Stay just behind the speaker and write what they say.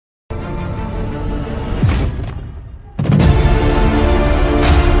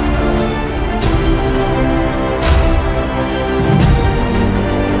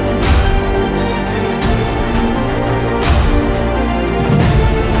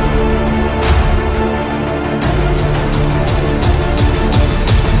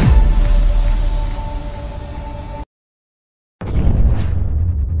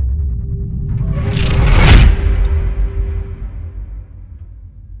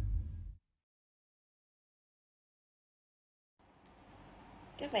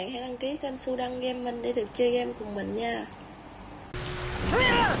Các bạn hãy đăng ký kênh Su Đăng Gaming để được chơi game cùng mình nha.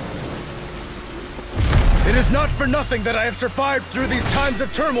 It is not for nothing that I have survived through these times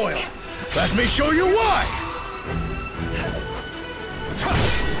of turmoil. Let me show you why.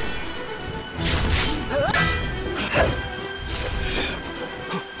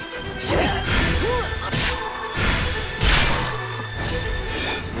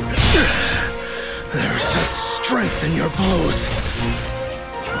 There's such strength in your blows.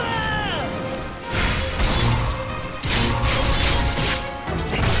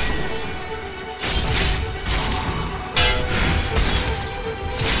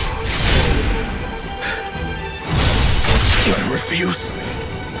 I refuse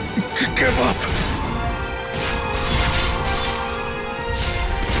to give up.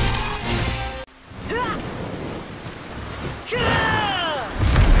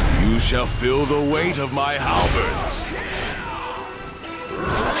 You shall feel the weight of my halberds.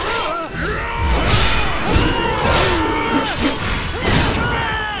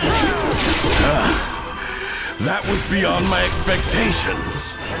 That was beyond my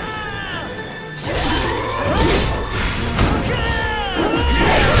expectations.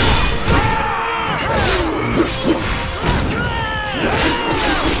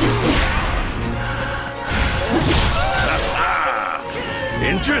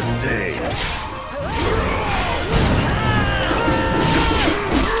 Interesting.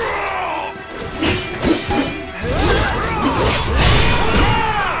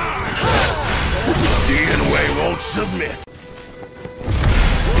 Tianwei won't submit.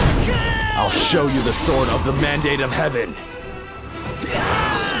 I'll show you the sword of the mandate of heaven.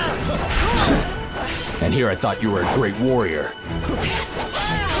 And here I thought you were a great warrior.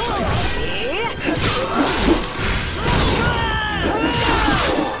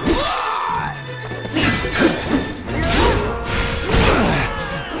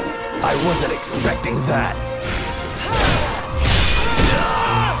 I wasn't expecting that.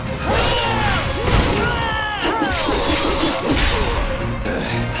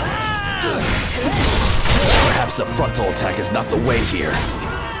 Perhaps a frontal attack is not the way here.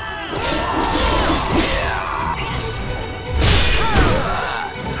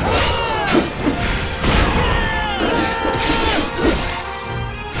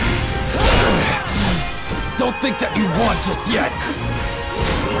 Don't think that you've won just yet.